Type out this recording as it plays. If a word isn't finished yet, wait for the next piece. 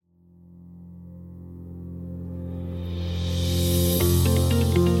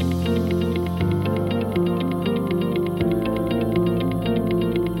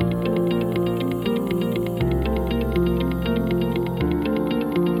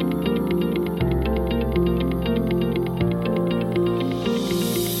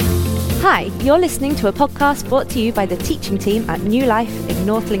Hi, you're listening to a podcast brought to you by the teaching team at New Life in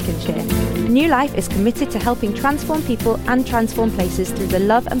North Lincolnshire. New Life is committed to helping transform people and transform places through the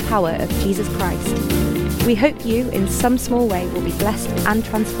love and power of Jesus Christ. We hope you, in some small way, will be blessed and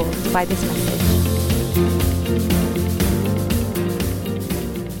transformed by this message.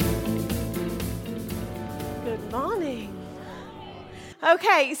 Good morning.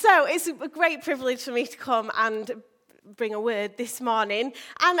 Okay, so it's a great privilege for me to come and bring a word this morning.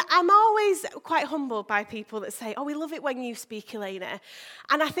 And I'm always quite humbled by people that say, oh, we love it when you speak, Elena.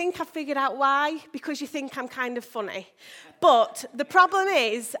 And I think I've figured out why, because you think I'm kind of funny. But the problem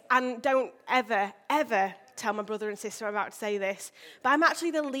is, and don't ever tell my brother and sister I'm about to say this, but I'm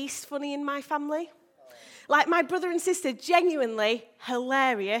actually the least funny in my family. Like, my brother and sister, genuinely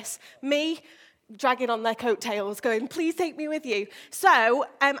hilarious. Me, dragging on their coattails, going, please take me with you. So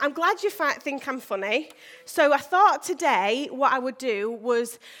I'm glad you think I'm funny. So I thought today what I would do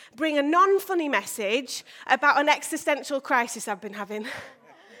was bring a non-funny message about an existential crisis I've been having.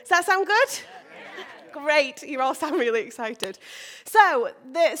 Does that sound good? Great, you all sound really excited. So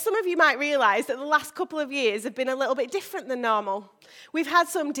some of you might realise that the last couple of years have been a little bit different than normal. We've had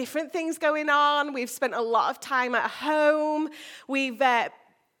some different things going on. We've spent a lot of time at home. We've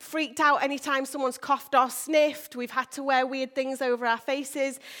freaked out anytime someone's coughed or sniffed. We've had to wear weird things over our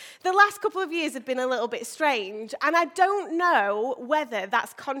faces. The last couple of years have been a little bit strange, and I don't know whether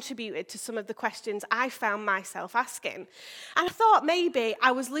that's contributed to some of the questions I found myself asking. And I thought maybe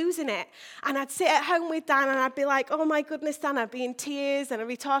I was losing it, and I'd sit at home with Dan, and I'd be like, oh my goodness, Dan, I'd be in tears, and I'd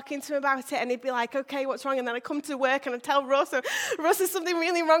be talking to him about it, and he'd be like, okay, what's wrong? And then I'd come to work, and I'd tell Russ, there's something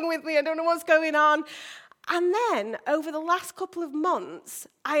really wrong with me, I don't know what's going on. And then, over the last couple of months,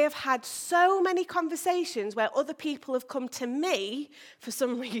 I have had so many conversations where other people have come to me, for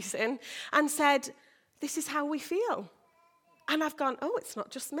some reason, and said, this is how we feel. And I've gone, oh, it's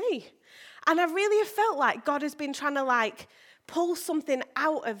not just me. And I really have felt like God has been trying to, pull something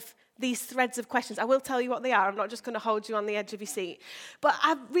out of these threads of questions. I will tell you what they are. I'm not just going to hold you on the edge of your seat. But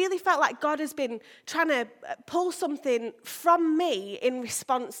I've really felt like God has been trying to pull something from me in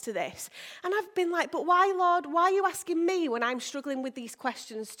response to this. And I've been like, but why, Lord? Why are you asking me when I'm struggling with these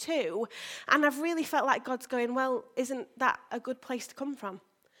questions too? And I've really felt like God's going, well, isn't that a good place to come from?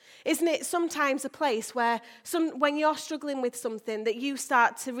 Isn't it sometimes a place where when you're struggling with something that you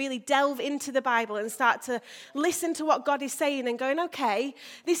start to really delve into the Bible and start to listen to what God is saying and going, okay,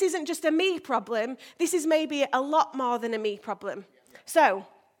 this isn't just a me problem, this is maybe a lot more than a me problem. So,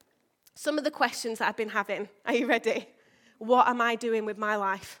 some of the questions that I've been having, are you ready? What am I doing with my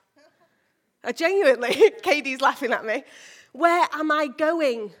life? Genuinely, Katie's laughing at me. Where am I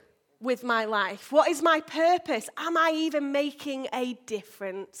going with my life? What is my purpose? Am I even making a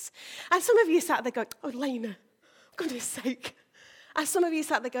difference? And some of you sat there going, oh, Lena, for goodness sake. And some of you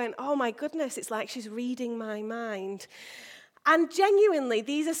sat there going, oh my goodness, it's like she's reading my mind. And genuinely,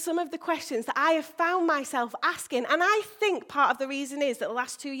 these are some of the questions that I have found myself asking. And I think part of the reason is that the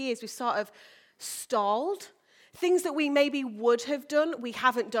last 2 years we've sort of stalled. Things that we maybe would have done, we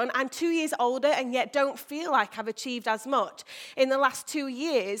haven't done. I'm 2 years older and yet don't feel like I've achieved as much in the last 2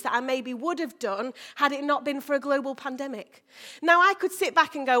 years that I maybe would have done had it not been for a global pandemic. Now, I could sit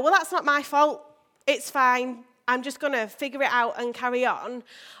back and go, well, that's not my fault. It's fine. I'm just going to figure it out and carry on.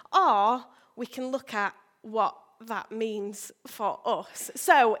 Or we can look at what that means for us.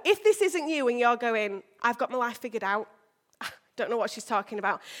 So if this isn't you and you're going, I've got my life figured out, don't know what she's talking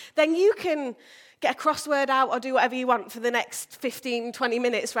about, then you can get a crossword out or do whatever you want for the next 15, 20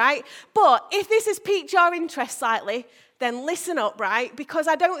 minutes, right? But if this has piqued your interest slightly, then listen up, right? Because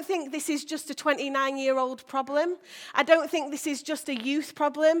I don't think this is just a 29-year-old problem. I don't think this is just a youth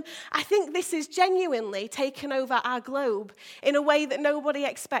problem. I think this is genuinely taken over our globe in a way that nobody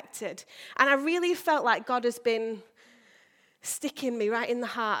expected. And I really felt like God has been sticking me right in the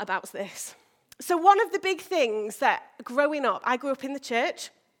heart about this. So one of the big things that growing up, I grew up in the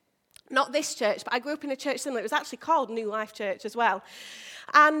church. Not this church, but I grew up in a church similar. It was actually called New Life Church as well.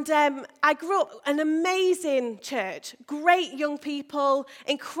 And I grew up an amazing church, great young people,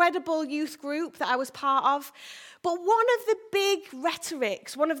 incredible youth group that I was part of. But one of the big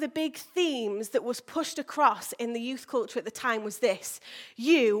rhetorics, one of the big themes that was pushed across in the youth culture at the time was this: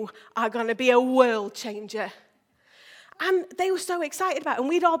 you are going to be a world changer. And they were so excited about it. And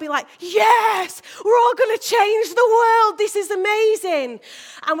we'd all be like, yes, we're all going to change the world. This is amazing.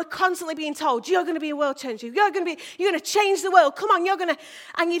 And we're constantly being told, you're going to be a world changer. You're going to change the world. Come on, you're going to.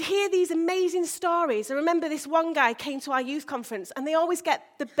 And you'd hear these amazing stories. I remember this one guy came to our youth conference, and they always get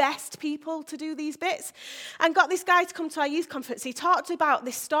the best people to do these bits, and got this guy to come to our youth conference. He talked about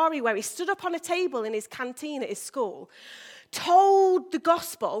this story where he stood up on a table in his canteen at his school, told the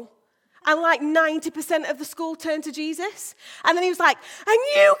gospel, And like 90% of the school turned to Jesus. And then he was like, and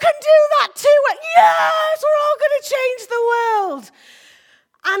you can do that too. And yes, we're all going to change the world.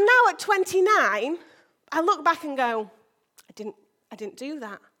 And now at 29, I look back and go, I didn't do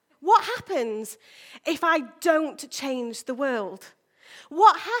that. What happens if I don't change the world?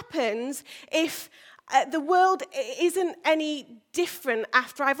 What happens if the world isn't any different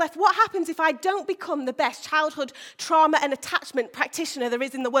after I've left? What happens if I don't become the best childhood trauma and attachment practitioner there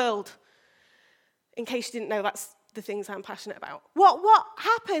is in the world? In case you didn't know, that's the things I'm passionate about. What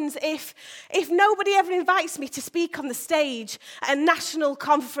happens if nobody ever invites me to speak on the stage at a national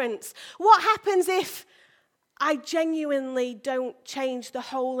conference? What happens if I genuinely don't change the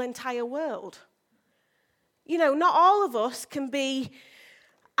whole entire world? You know, not all of us can be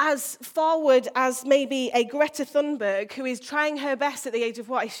as forward as maybe a Greta Thunberg, who is trying her best at the age of,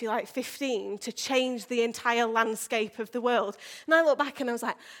 what is she, like 15, to change the entire landscape of the world. And I look back and I was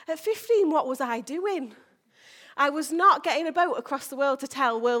like, at 15, what was I doing? I was not getting a boat across the world to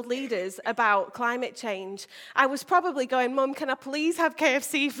tell world leaders about climate change. I was probably going, Mum, can I please have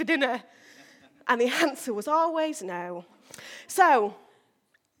KFC for dinner? And the answer was always no. So,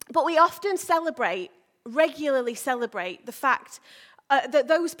 but we often regularly celebrate the fact that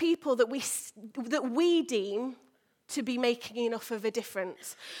those people that we deem to be making enough of a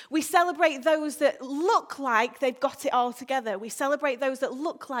difference. We celebrate those that look like they've got it all together. We celebrate those that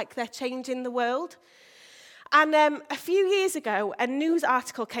look like they're changing the world. And a few years ago, a news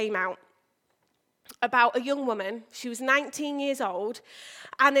article came out about a young woman. She was 19 years old.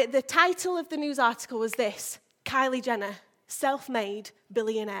 And the title of the news article was this: Kylie Jenner, self-made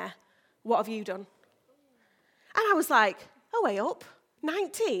billionaire. What have you done? And I was like, oh, way up.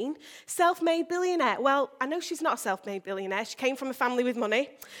 19, self-made billionaire. Well, I know she's not a self-made billionaire. She came from a family with money.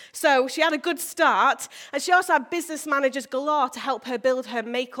 So she had a good start. And she also had business managers galore to help her build her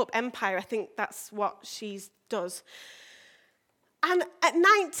makeup empire. I think that's what she does. And at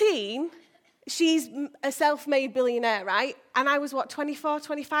 19, she's a self-made billionaire, right? And I was, 24,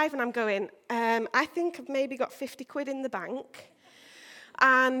 25? And I'm going, I think I've maybe got 50 quid in the bank.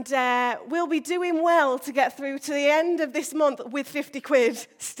 And we'll be doing well to get through to the end of this month with 50 quid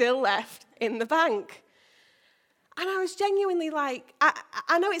still left in the bank. And I was genuinely like,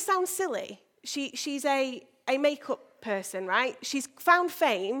 I know it sounds silly. She's a makeup person, right? She's found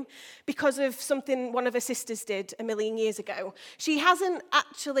fame because of something one of her sisters did a million years ago. She hasn't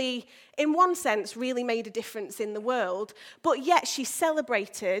actually, in one sense, really made a difference in the world, but yet she's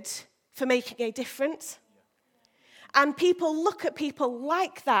celebrated for making a difference. And people look at people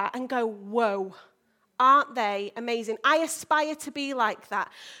like that and go, whoa, aren't they amazing? I aspire to be like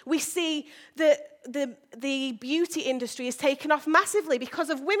that. We see that the beauty industry is taken off massively because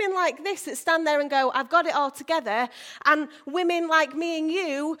of women like this that stand there and go, I've got it all together, and women like me and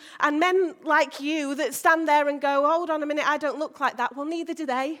you, and men like you that stand there and go, hold on a minute, I don't look like that. Well, neither do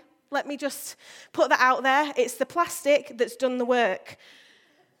they. Let me just put that out there. It's the plastic that's done the work.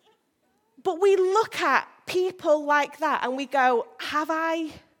 But we look at people like that and we go, have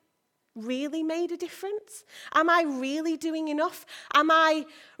I really made a difference? Am I really doing enough? Am I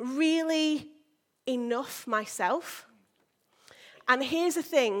really enough myself? And here's the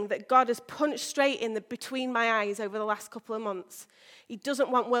thing that God has punched straight in between my eyes over the last couple of months. He doesn't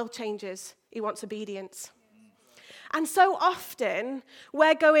want world changers. He wants obedience. And so often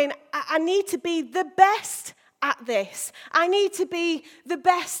we're going, I need to be the best at this. I need to be the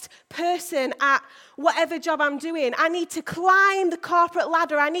best person at whatever job I'm doing. I need to climb the corporate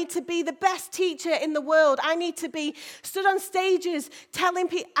ladder. I need to be the best teacher in the world. I need to be stood on stages telling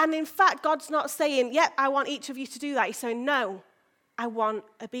people. And in fact, God's not saying, yep, I want each of you to do that. He's saying, no, I want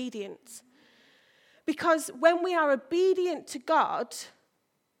obedience. Because when we are obedient to God,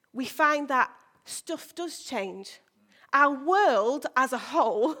 we find that stuff does change. Our world as a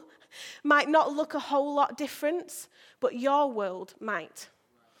whole might not look a whole lot different, but your world might.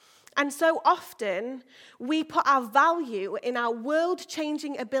 And so often, we put our value in our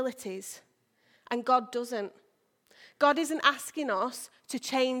world-changing abilities, and God doesn't. God isn't asking us to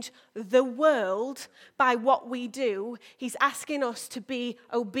change the world by what we do. He's asking us to be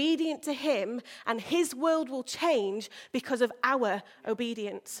obedient to Him, and His world will change because of our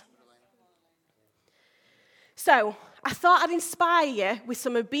obedience. So, I thought I'd inspire you with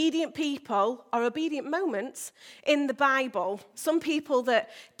some obedient people or obedient moments in the Bible. Some people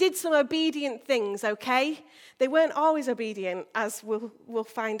that did some obedient things, okay? They weren't always obedient, as we'll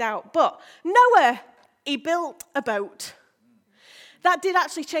find out. But Noah, he built a boat. That did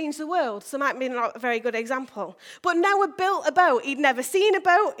actually change the world, so it might be not a very good example. But Noah built a boat. He'd never seen a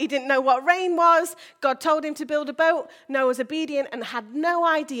boat. He didn't know what rain was. God told him to build a boat. Noah was obedient and had no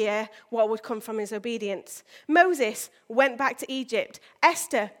idea what would come from his obedience. Moses went back to Egypt.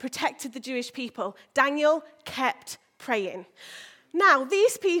 Esther protected the Jewish people. Daniel kept praying. Now,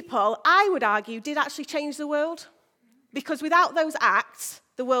 these people, I would argue, did actually change the world, because without those acts,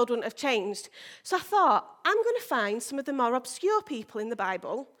 the world wouldn't have changed. So I thought, I'm going to find some of the more obscure people in the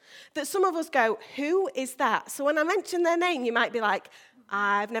Bible that some of us go, who is that? So when I mention their name, you might be like,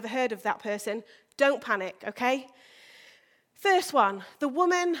 I've never heard of that person. Don't panic, okay? First one, the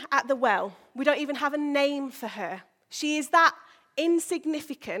woman at the well. We don't even have a name for her. She is that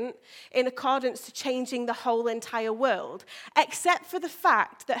insignificant in accordance to changing the whole entire world, except for the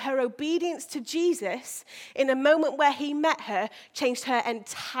fact that her obedience to Jesus in a moment where he met her changed her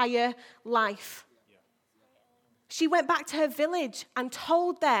entire life. She went back to her village and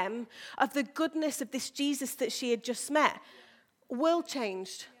told them of the goodness of this Jesus that she had just met. World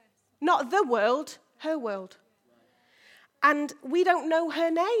changed. Not the world, her world. And we don't know her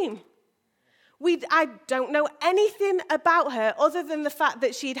name. I don't know anything about her other than the fact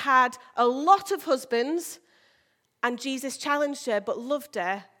that she'd had a lot of husbands and Jesus challenged her but loved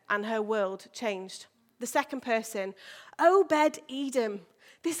her and her world changed. The second person, Obed-Edom.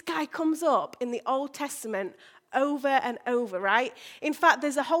 This guy comes up in the Old Testament over and over, right? In fact,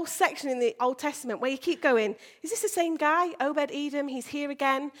 there's a whole section in the Old Testament where you keep going, is this the same guy? Obed-Edom, he's here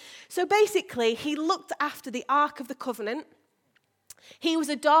again. So basically, he looked after the Ark of the Covenant. He was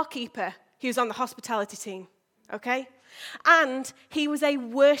a doorkeeper. He was on the hospitality team, okay? And he was a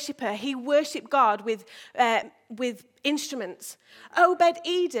worshipper. He worshipped God with instruments.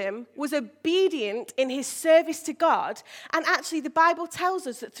 Obed-Edom was obedient in his service to God. And actually, the Bible tells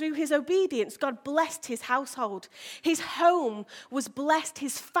us that through his obedience, God blessed his household. His home was blessed.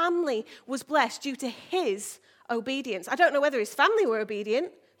 His family was blessed due to his obedience. I don't know whether his family were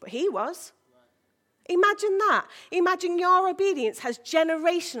obedient, but he was. Imagine that. Imagine your obedience has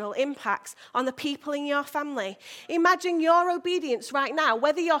generational impacts on the people in your family. Imagine your obedience right now.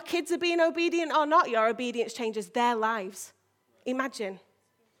 Whether your kids are being obedient or not, your obedience changes their lives. Imagine.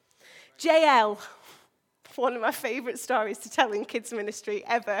 JL, one of my favorite stories to tell in kids ministry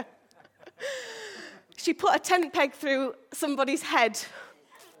ever. She put a tent peg through somebody's head.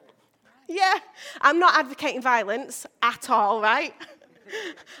 Yeah, I'm not advocating violence at all, right?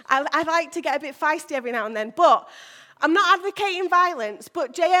 I like to get a bit feisty every now and then, but I'm not advocating violence,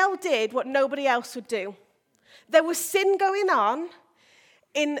 but JL did what nobody else would do. There was sin going on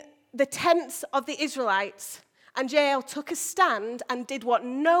in the tents of the Israelites, and JL took a stand and did what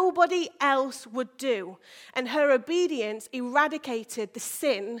nobody else would do, and her obedience eradicated the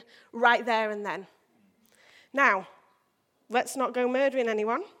sin right there and then. Now, let's not go murdering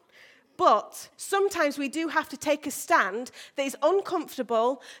anyone. But sometimes we do have to take a stand that is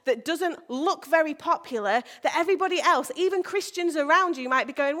uncomfortable, that doesn't look very popular, that everybody else, even Christians around you, might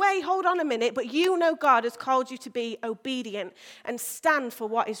be going, wait, hold on a minute, but you know God has called you to be obedient and stand for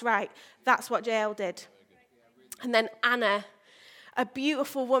what is right. That's what JL did. And then Anna, a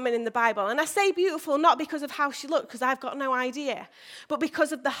beautiful woman in the Bible. And I say beautiful not because of how she looked, because I've got no idea, but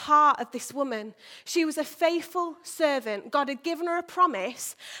because of the heart of this woman. She was a faithful servant. God had given her a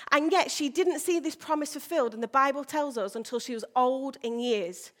promise, and yet she didn't see this promise fulfilled, and the Bible tells us, until she was old in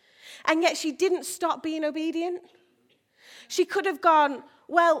years. And yet she didn't stop being obedient. She could have gone,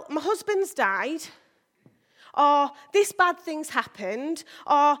 well, my husband's died, or this bad thing's happened,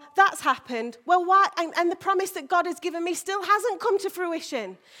 or that's happened. Well, why? And the promise that God has given me still hasn't come to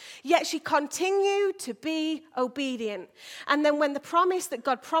fruition. Yet she continued to be obedient. And then when the promise that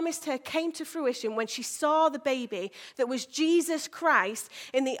God promised her came to fruition, when she saw the baby that was Jesus Christ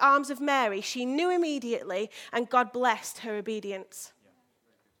in the arms of Mary, she knew immediately, and God blessed her obedience.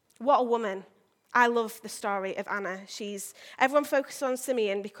 What a woman. I love the story of Anna. Everyone focuses on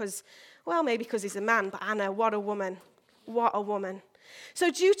Simeon because, well, maybe because he's a man, but Anna, what a woman. What a woman.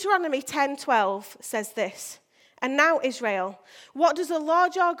 So Deuteronomy 10:12 says this, and now Israel, what does the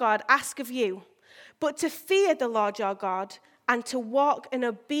Lord your God ask of you? But to fear the Lord your God and to walk in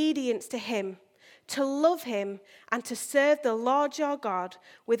obedience to him, to love him and to serve the Lord your God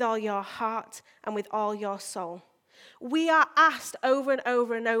with all your heart and with all your soul. We are asked over and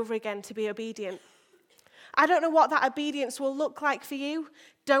over and over again to be obedient. I don't know what that obedience will look like for you.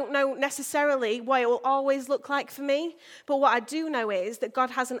 Don't know necessarily what it will always look like for me. But what I do know is that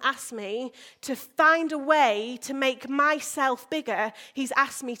God hasn't asked me to find a way to make myself bigger. He's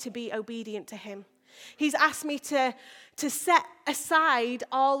asked me to be obedient to him. He's asked me to set aside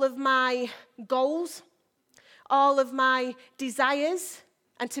all of my goals, all of my desires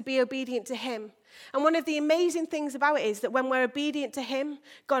and to be obedient to him. And one of the amazing things about it is that when we're obedient to him,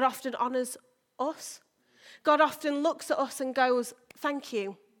 God often honors us. God often looks at us and goes, thank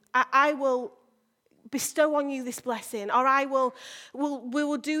you. I will bestow on you this blessing, or we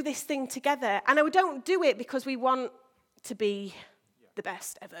will do this thing together. And we don't do it because we want to be the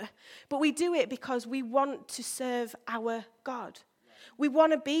best ever, but we do it because we want to serve our God. We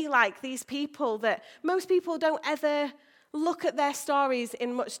want to be like these people that most people don't ever look at their stories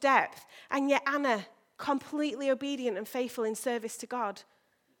in much depth, and yet Anna, completely obedient and faithful in service to God.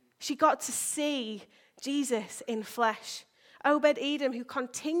 She got to see Jesus in flesh. Obed-Edom, who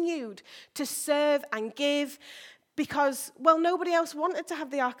continued to serve and give because, well, nobody else wanted to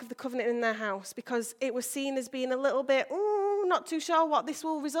have the Ark of the Covenant in their house because it was seen as being a little bit, not too sure what this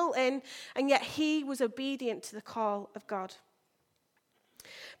will result in, and yet he was obedient to the call of God.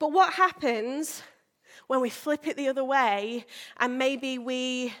 But what happens when we flip it the other way and maybe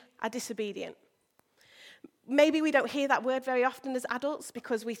we are disobedient? Maybe we don't hear that word very often as adults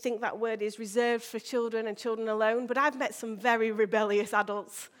because we think that word is reserved for children and children alone, but I've met some very rebellious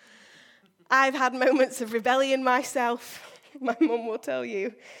adults. I've had moments of rebellion myself, my mum will tell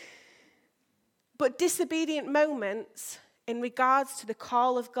you. But disobedient moments in regards to the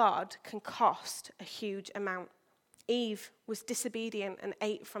call of God can cost a huge amount. Eve was disobedient and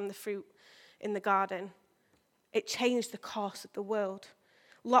ate from the fruit in the garden. It changed the course of the world.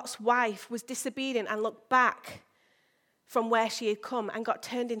 Lot's wife was disobedient and looked back from where she had come and got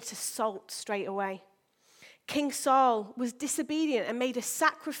turned into salt straight away. King Saul was disobedient and made a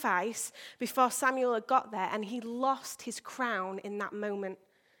sacrifice before Samuel had got there, and he lost his crown in that moment.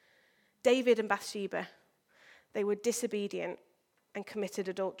 David and Bathsheba, they were disobedient and committed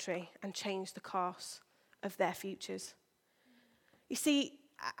adultery and changed the course of their futures. You see,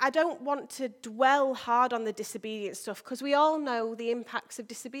 I don't want to dwell hard on the disobedience stuff because we all know the impacts of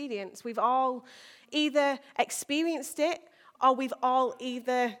disobedience. We've all either experienced it or we've all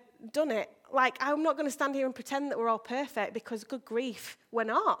either done it. Like, I'm not going to stand here and pretend that we're all perfect because, good grief, we're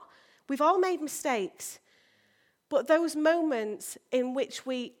not. We've all made mistakes. But those moments in which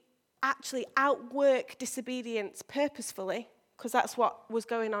we actually outwork disobedience purposefully, because that's what was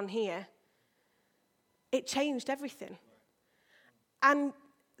going on here, it changed everything. And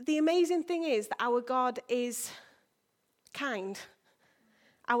the amazing thing is that our God is kind.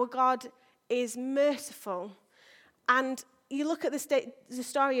 Our God is merciful. And you look at the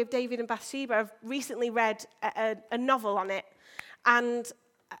story of David and Bathsheba. I've recently read a novel on it. And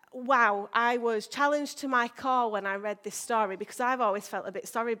wow, I was challenged to my core when I read this story because I've always felt a bit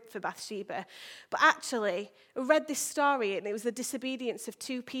sorry for Bathsheba. But actually, I read this story and it was the disobedience of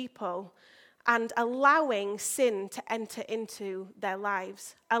two people and allowing sin to enter into their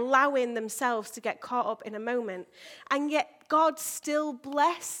lives, allowing themselves to get caught up in a moment. And yet God still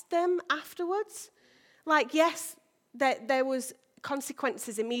blessed them afterwards. Like, yes, there was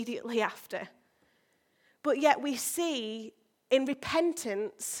consequences immediately after. But yet we see in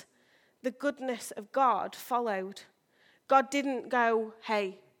repentance, the goodness of God followed. God didn't go,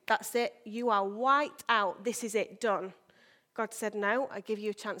 hey, that's it, you are wiped out, this is it, done. God said, no, I give you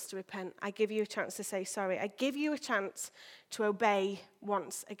a chance to repent. I give you a chance to say sorry. I give you a chance to obey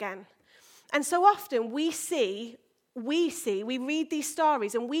once again. And so often we read these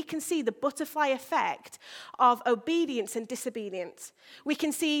stories and we can see the butterfly effect of obedience and disobedience. We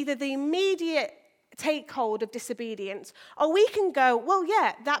can see either the immediate take hold of disobedience, or we can go, well,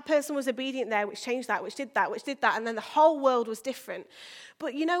 yeah, that person was obedient there, which changed that, which did that, and then the whole world was different.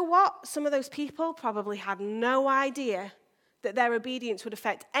 But you know what? Some of those people probably had no idea that their obedience would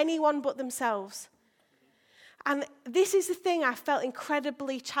affect anyone but themselves. And this is the thing I felt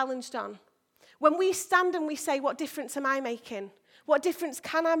incredibly challenged on. When we stand and we say, what difference am I making? What difference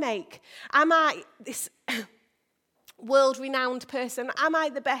can I make? Am I this world-renowned person? Am I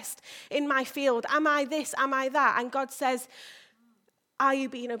the best in my field? Am I this? Am I that? And God says, are you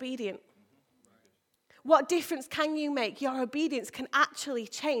being obedient? What difference can you make? Your obedience can actually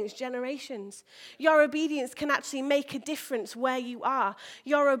change generations. Your obedience can actually make a difference where you are.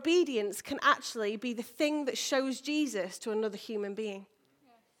 Your obedience can actually be the thing that shows Jesus to another human being.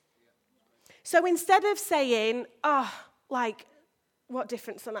 So instead of saying, what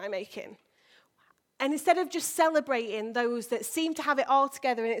difference am I making? And instead of just celebrating those that seem to have it all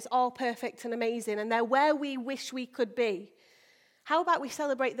together and it's all perfect and amazing and they're where we wish we could be, how about we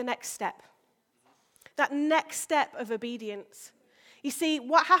celebrate the next step? That next step of obedience. You see,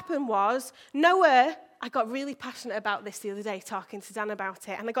 what happened was Noah I got really passionate about this the other day, talking to Dan about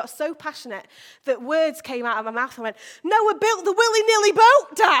it. And I got so passionate that words came out of my mouth. I went, Noah built the willy-nilly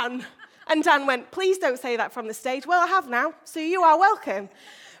boat, Dan. And Dan went, please don't say that from the stage. Well, I have now, so you are welcome.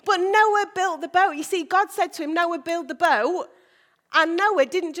 But Noah built the boat. You see, God said to him, Noah, build the boat. And Noah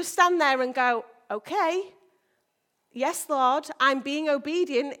didn't just stand there and go, okay, yes, Lord, I'm being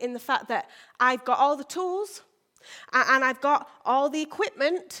obedient in the fact that I've got all the tools and I've got all the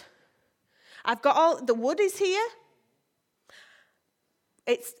equipment. I've got all, the wood is here.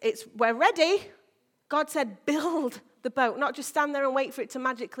 We're ready. God said, build the boat, not just stand there and wait for it to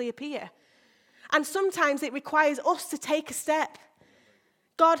magically appear. And sometimes it requires us to take a step.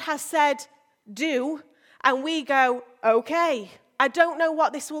 God has said, do, and we go, okay, I don't know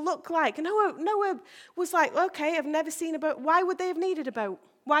what this will look like. Noah was like, okay, I've never seen a boat. Why would they have needed a boat?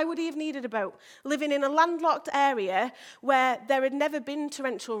 Why would he have needed a boat? Living in a landlocked area where there had never been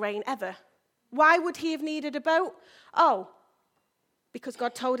torrential rain ever. Why would he have needed a boat? Oh, because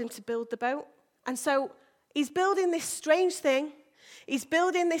God told him to build the boat. And so he's building this strange thing. He's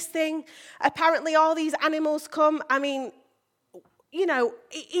building this thing. Apparently all these animals come. I mean, you know,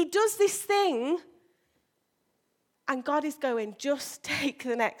 he does this thing. And God is going, just take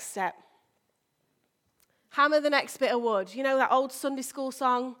the next step. Hammer the next bit of wood. You know that old Sunday school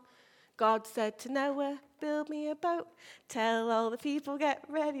song? God said to Noah, build me a boat. Tell all the people, get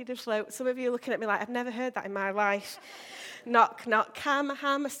ready to float. Some of you are looking at me like, I've never heard that in my life. Knock, knock, hammer,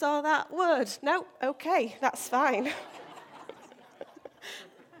 hammer, saw that word. No, okay, that's fine.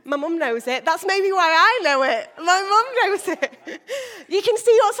 My mum knows it. That's maybe why I know it. My mum knows it. You can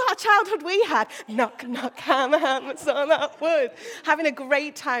see what sort of childhood we had. Knock, knock, hammer, hammer, saw that word. Having a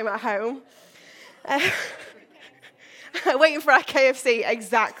great time at home. Waiting for our KFC,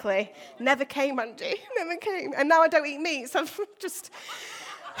 exactly. Never came, Andy, never came. And now I don't eat meat, so I'm just...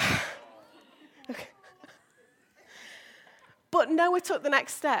 Okay. But Noah took the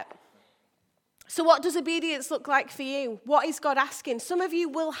next step. So what does obedience look like for you? What is God asking? Some of you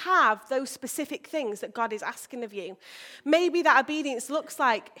will have those specific things that God is asking of you. Maybe that obedience looks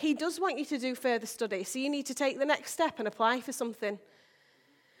like he does want you to do further study, so you need to take the next step and apply for something.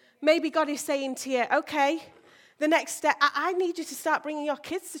 Maybe God is saying to you, okay, the next step, I need you to start bringing your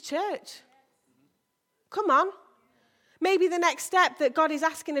kids to church. Come on. Maybe the next step that God is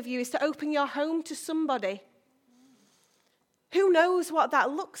asking of you is to open your home to somebody. Who knows what that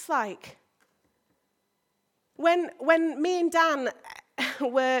looks like? When me and Dan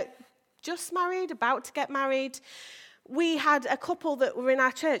were just married, about to get married, we had a couple that were in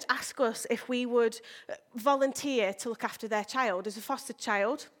our church ask us if we would volunteer to look after their child as a foster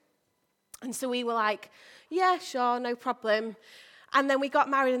child. And so we were like, yeah, sure, no problem. And then we got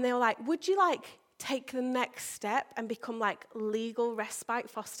married and they were like, would you take the next step and become legal respite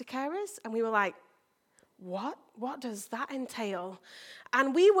foster carers? And we were like, what? What does that entail?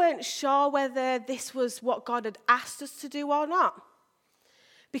 And we weren't sure whether this was what God had asked us to do or not.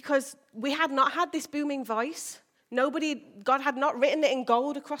 Because we had not had this booming voice. God had not written it in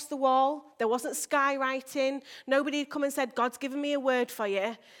gold across the wall. There wasn't skywriting. Nobody had come and said, God's given me a word for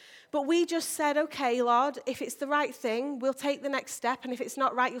you. But we just said, okay, Lord, if it's the right thing, we'll take the next step. And if it's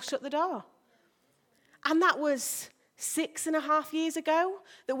not right, you'll shut the door. And that was 6.5 years ago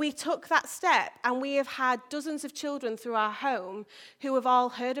that we took that step, and we have had dozens of children through our home who have all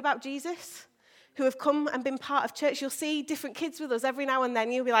heard about Jesus, who have come and been part of church. You'll see different kids with us every now and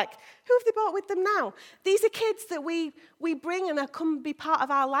then. You'll be like, who have they brought with them now? These are kids that we bring and come be part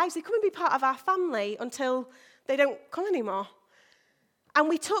of our lives. They come and be part of our family until they don't come anymore. And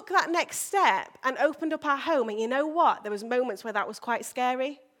we took that next step and opened up our home. And you know what? There was moments where that was quite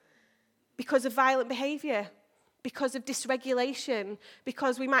scary because of violent behavior, because of dysregulation,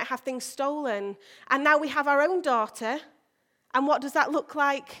 because we might have things stolen. And now we have our own daughter. And what does that look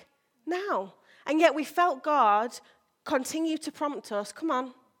like now? And yet we felt God continue to prompt us, come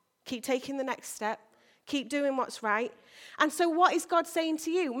on, keep taking the next step, keep doing what's right. And so what is God saying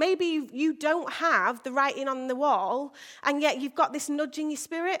to you? Maybe you don't have the writing on the wall, and yet you've got this nudge in your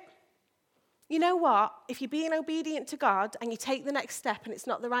spirit. You know what? If you're being obedient to God and you take the next step and it's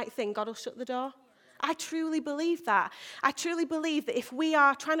not the right thing, God will shut the door. I truly believe that. I truly believe that if we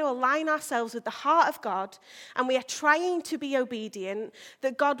are trying to align ourselves with the heart of God and we are trying to be obedient,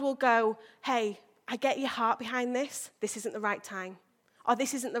 that God will go, hey, I get your heart behind this. This isn't the right time. Or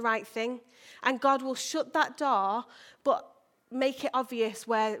this isn't the right thing. And God will shut that door, but make it obvious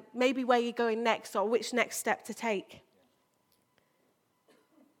where you're going next or which next step to take.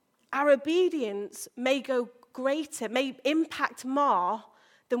 Our obedience may go greater, may impact more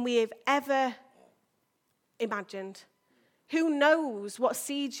than we have ever imagined. Who knows what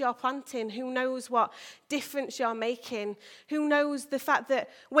seeds you're planting? Who knows what difference you're making? Who knows the fact that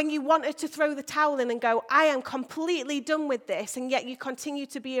when you wanted to throw the towel in and go, I am completely done with this, and yet you continue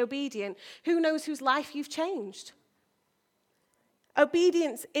to be obedient? Who knows whose life you've changed?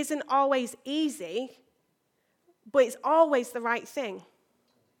 Obedience isn't always easy, but it's always the right thing.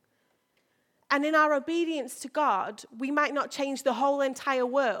 And in our obedience to God, we might not change the whole entire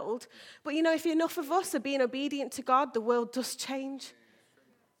world, but if enough of us are being obedient to God, the world does change.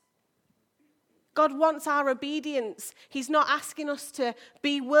 God wants our obedience. He's not asking us to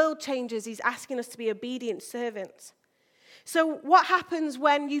be world changers. He's asking us to be obedient servants. So what happens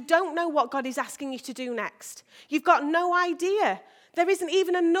when you don't know what God is asking you to do next? You've got no idea. There isn't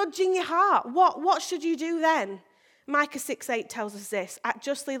even a nudge in your heart. What should you do then? Micah 6:8 tells us this: act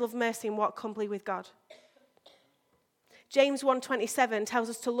justly, love mercy, and walk humbly with God. James 1:27 tells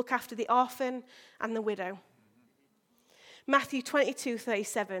us to look after the orphan and the widow. Matthew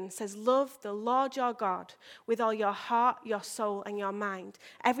 22:37 says, love the Lord your God with all your heart, your soul, and your mind.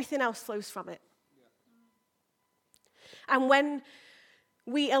 Everything else flows from it. And when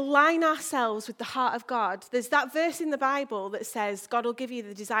we align ourselves with the heart of God, there's that verse in the Bible that says, God will give you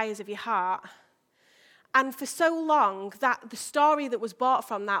the desires of your heart. And for so long, that the story that was brought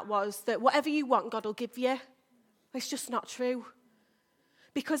from that was that whatever you want, God will give you. It's just not true.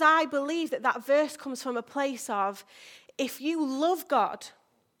 Because I believe that verse comes from a place of, if you love God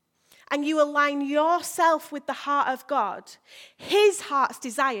and you align yourself with the heart of God, his heart's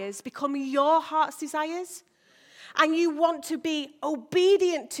desires become your heart's desires. And you want to be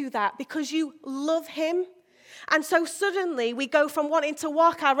obedient to that because you love him. And so suddenly we go from wanting to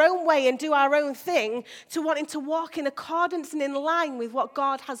walk our own way and do our own thing to wanting to walk in accordance and in line with what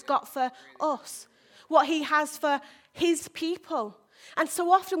God has got for us, what he has for his people. And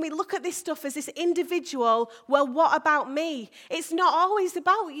so often we look at this stuff as this individual, well, what about me? It's not always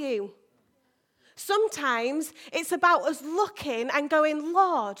about you. Sometimes it's about us looking and going,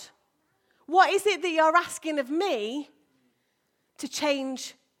 Lord, what is it that you're asking of me to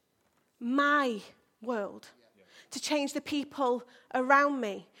change my world? To change the people around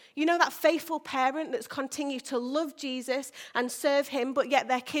me. You know that faithful parent that's continued to love Jesus and serve him, but yet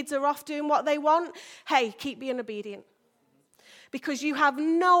their kids are off doing what they want? Hey, keep being obedient. Because you have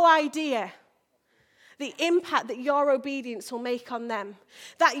no idea the impact that your obedience will make on them.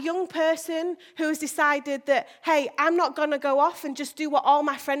 That young person who has decided that, hey, I'm not going to go off and just do what all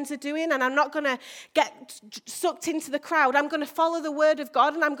my friends are doing, and I'm not going to get sucked into the crowd. I'm going to follow the word of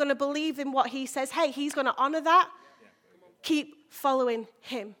God, and I'm going to believe in what he says. Hey, he's going to honor that. Keep following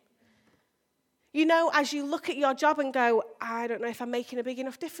him. As you look at your job and go, I don't know if I'm making a big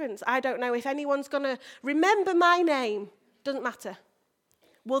enough difference. I don't know if anyone's going to remember my name. Doesn't matter.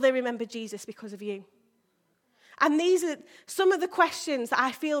 Will they remember Jesus because of you? And these are some of the questions that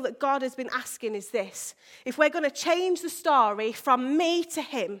I feel that God has been asking is this. If we're going to change the story from me to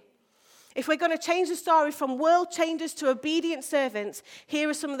him, if we're going to change the story from world changers to obedient servants, here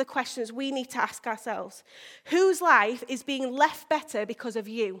are some of the questions we need to ask ourselves. Whose life is being left better because of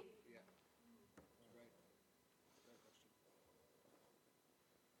you?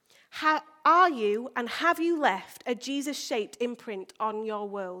 Are you and have you left a Jesus-shaped imprint on your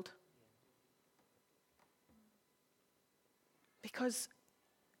world? Because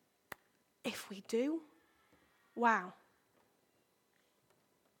if we do, wow.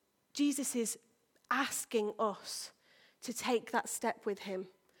 Jesus is asking us to take that step with him.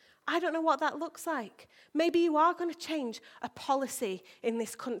 I don't know what that looks like. Maybe you are going to change a policy in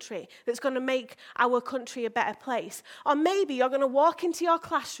this country that's going to make our country a better place. Or maybe you're going to walk into your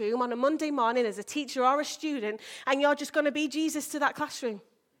classroom on a Monday morning as a teacher or a student, and you're just going to be Jesus to that classroom.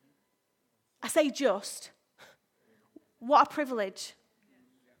 I say just. What a privilege.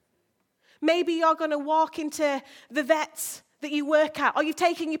 Maybe you're going to walk into the vets that you work at, or you've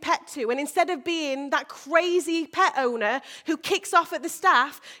taken your pet to, and instead of being that crazy pet owner who kicks off at the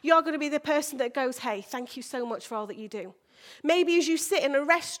staff, you're going to be the person that goes, hey, thank you so much for all that you do. Maybe as you sit in a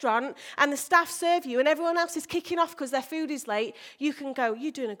restaurant and the staff serve you and everyone else is kicking off because their food is late, you can go,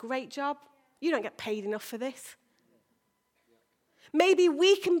 you're doing a great job. You don't get paid enough for this. Maybe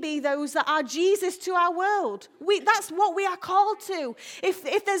we can be those that are Jesus to our world. That's what we are called to.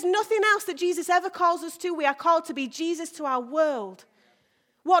 If there's nothing else that Jesus ever calls us to, we are called to be Jesus to our world.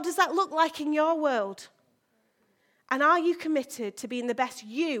 What does that look like in your world? And are you committed to being the best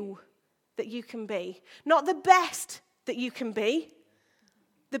you that you can be? Not the best that you can be,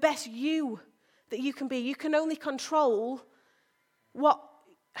 the best you that you can be. You can only control what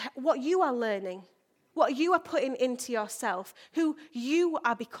you are learning, what you are putting into yourself, who you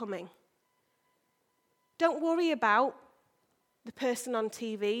are becoming. Don't worry about the person on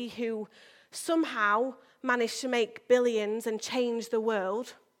TV who somehow managed to make billions and change the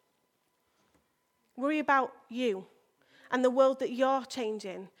world. Worry about you and the world that you're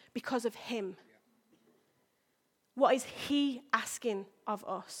changing because of him. What is he asking of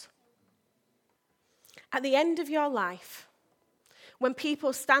us? At the end of your life, when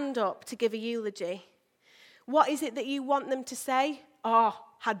people stand up to give a eulogy, what is it that you want them to say? Oh,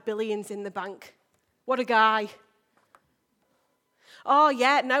 had billions in the bank. What a guy. Oh,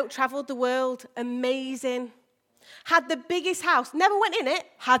 yeah, no, travelled the world. Amazing. Had the biggest house. Never went in it.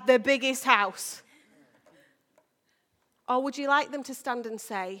 Had the biggest house. Or would you like them to stand and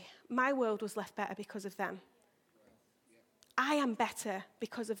say, my world was left better because of them? I am better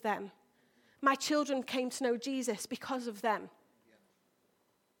because of them. My children came to know Jesus because of them.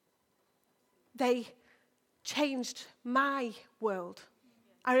 They changed my world.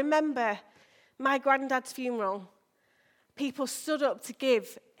 I remember my granddad's funeral. People stood up to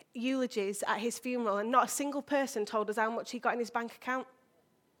give eulogies at his funeral, and not a single person told us how much he got in his bank account.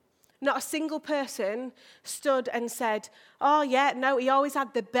 Not a single person stood and said, oh yeah, no, he always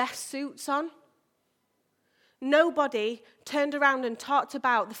had the best suits on. Nobody turned around and talked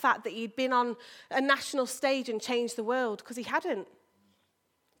about the fact that he'd been on a national stage and changed the world, because he hadn't.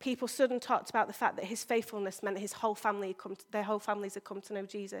 People stood and talked about the fact that his faithfulness meant their whole families had come to know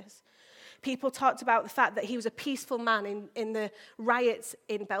Jesus. People talked about the fact that he was a peaceful man in the riots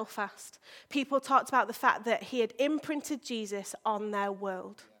in Belfast. People talked about the fact that he had imprinted Jesus on their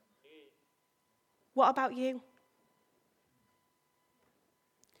world. What about you?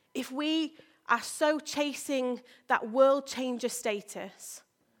 If we are so chasing that world changer status,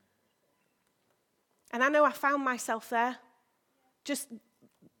 and I know I found myself there,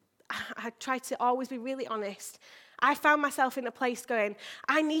 I try to always be really honest. I found myself in a place going,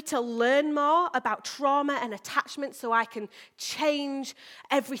 I need to learn more about trauma and attachment so I can change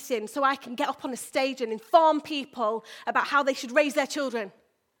everything, so I can get up on a stage and inform people about how they should raise their children.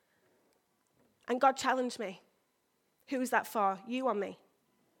 And God challenged me. Who is that for? You or me?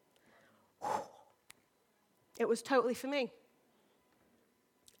 It was totally for me.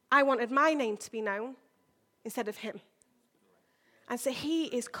 I wanted my name to be known instead of him. And so he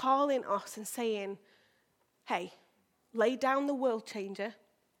is calling us and saying, hey, lay down the world changer,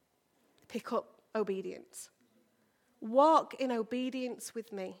 pick up obedience. Walk in obedience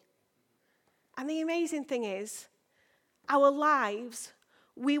with me. And the amazing thing is, our lives,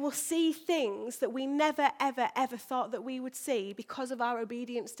 we will see things that we never, ever, ever thought that we would see because of our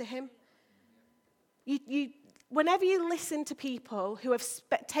obedience to him. Whenever you listen to people who have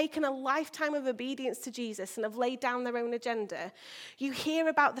taken a lifetime of obedience to Jesus and have laid down their own agenda, you hear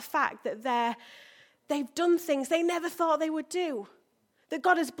about the fact that they've done things they never thought they would do, that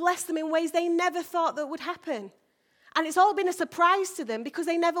God has blessed them in ways they never thought that would happen. And it's all been a surprise to them because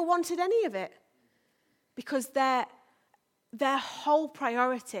they never wanted any of it, because their whole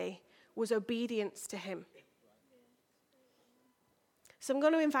priority was obedience to him. So I'm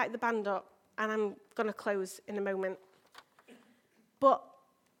going to invite the band up, and I'm going to close in a moment. But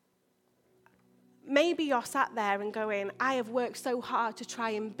maybe you're sat there and going, I have worked so hard to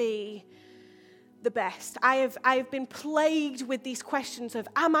try and be the best. I have been plagued with these questions of,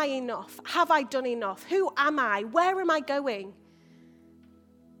 am I enough? Have I done enough? Who am I? Where am I going?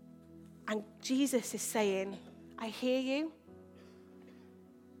 And Jesus is saying, I hear you.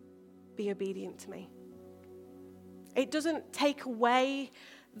 Be obedient to me. It doesn't take away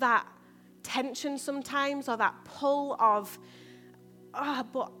that tension sometimes, or that pull of,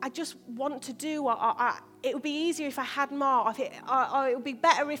 but I just want to do, or it would be easier if I had more, or it would be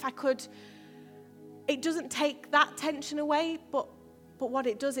better if I could. It doesn't take that tension away, but what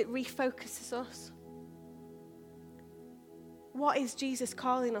it does, it refocuses us. What is Jesus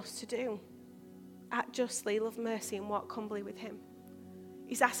calling us to do? Act justly, love mercy, and walk humbly with him.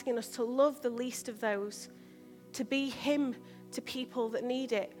 He's asking us to love the least of those, to be him to people that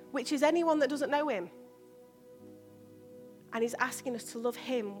need it, which is anyone that doesn't know him. And he's asking us to love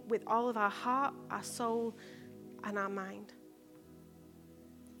him with all of our heart, our soul, and our mind.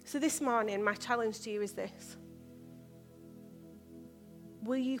 So this morning, my challenge to you is this.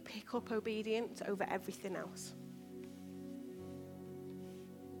 Will you pick up obedience over everything else?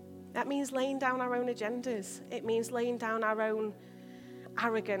 That means laying down our own agendas. It means laying down our own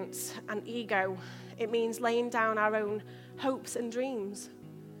arrogance and ego. It means laying down our own hopes and dreams.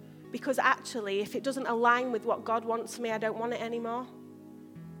 Because actually, if it doesn't align with what God wants for me, I don't want it anymore.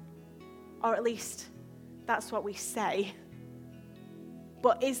 Or at least, that's what we say.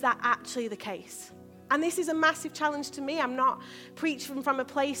 But is that actually the case? And this is a massive challenge to me. I'm not preaching from a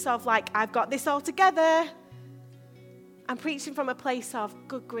place of like, I've got this all together. I'm preaching from a place of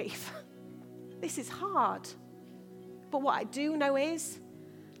good grief. This is hard. But what I do know is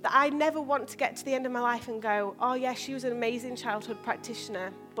that I never want to get to the end of my life and go, oh yeah, she was an amazing childhood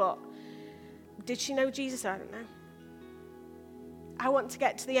practitioner, but did she know Jesus? I don't know. I want to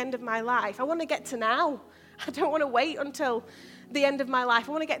get to the end of my life. I want to get to now. I don't want to wait until the end of my life.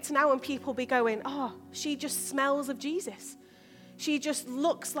 I want to get to now and people be going, oh, she just smells of Jesus. She just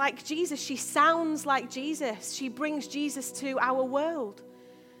looks like Jesus. She sounds like Jesus. She brings Jesus to our world.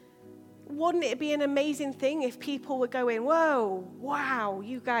 Wouldn't it be an amazing thing if people were going, whoa, wow,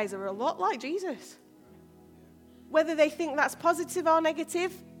 you guys are a lot like Jesus? Whether they think that's positive or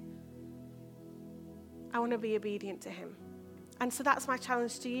negative, I want to be obedient to him. And so that's my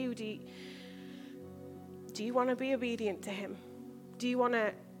challenge to you. Do you want to be obedient to him? Do you want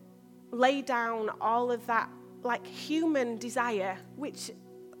to lay down all of that like human desire, which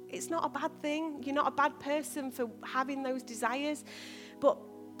it's not a bad thing. You're not a bad person for having those desires. But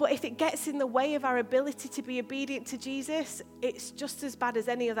if it gets in the way of our ability to be obedient to Jesus, it's just as bad as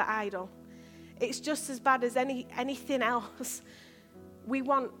any other idol. It's just as bad as anything else. We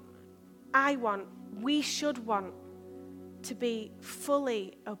should want to be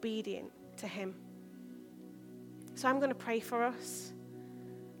fully obedient to him. So I'm going to pray for us.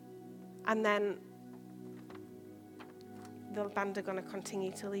 And then the band are going to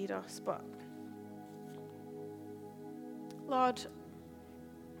continue to lead us. But Lord,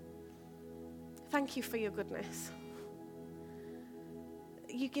 thank you for your goodness.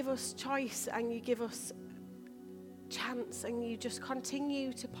 You give us choice and you give us chance and you just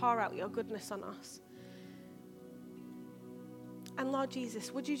continue to pour out your goodness on us. And Lord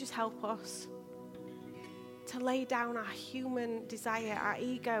Jesus, would you just help us to lay down our human desire, our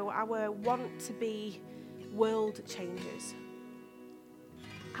ego, our want to be world changers?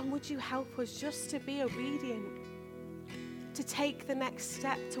 And would you help us just to be obedient, to take the next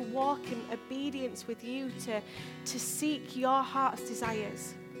step, to walk in obedience with you, to seek your heart's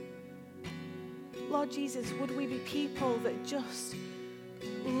desires. Lord Jesus, would we be people that just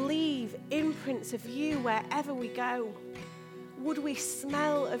leave imprints of you wherever we go? Would we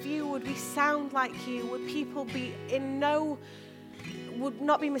smell of you? Would we sound like you? Would people would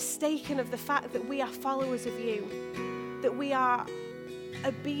not be mistaken of the fact that we are followers of you, that we are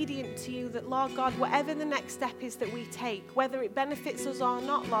obedient to you, that, Lord God, whatever the next step is that we take, whether it benefits us or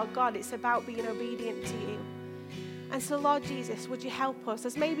not, Lord God, it's about being obedient to you. And so, Lord Jesus, would you help us,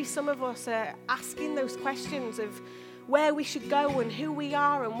 as maybe some of us are asking those questions of where we should go and who we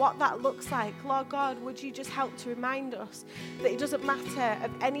are and what that looks like. Lord God, would you just help to remind us that it doesn't matter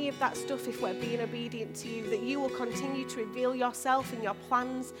of any of that stuff if we're being obedient to you, that you will continue to reveal yourself and your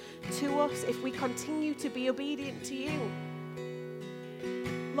plans to us if we continue to be obedient to you.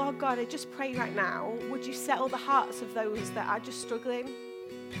 Lord God, I just pray right now, would you settle the hearts of those that are just struggling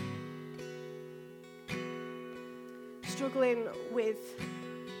with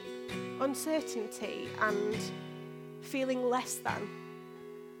uncertainty and feeling less than.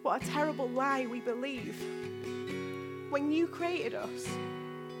 What a terrible lie we believe. When you created us,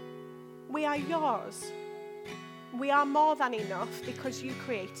 we are yours. We are more than enough because you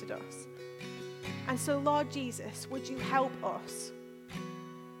created us. And so, Lord Jesus, would you help us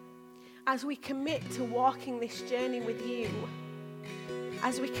as we commit to walking this journey with you,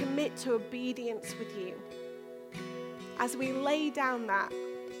 as we commit to obedience with you, as we lay down that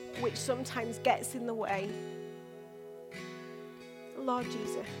which sometimes gets in the way. Lord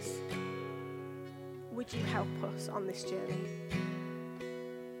Jesus, would you help us on this journey?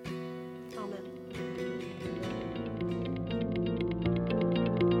 Amen.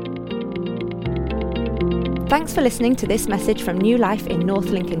 Thanks for listening to this message from New Life in North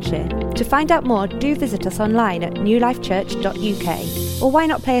Lincolnshire. To find out more, do visit us online at newlifechurch.uk. Or why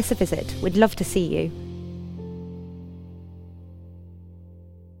not pay us a visit? We'd love to see you.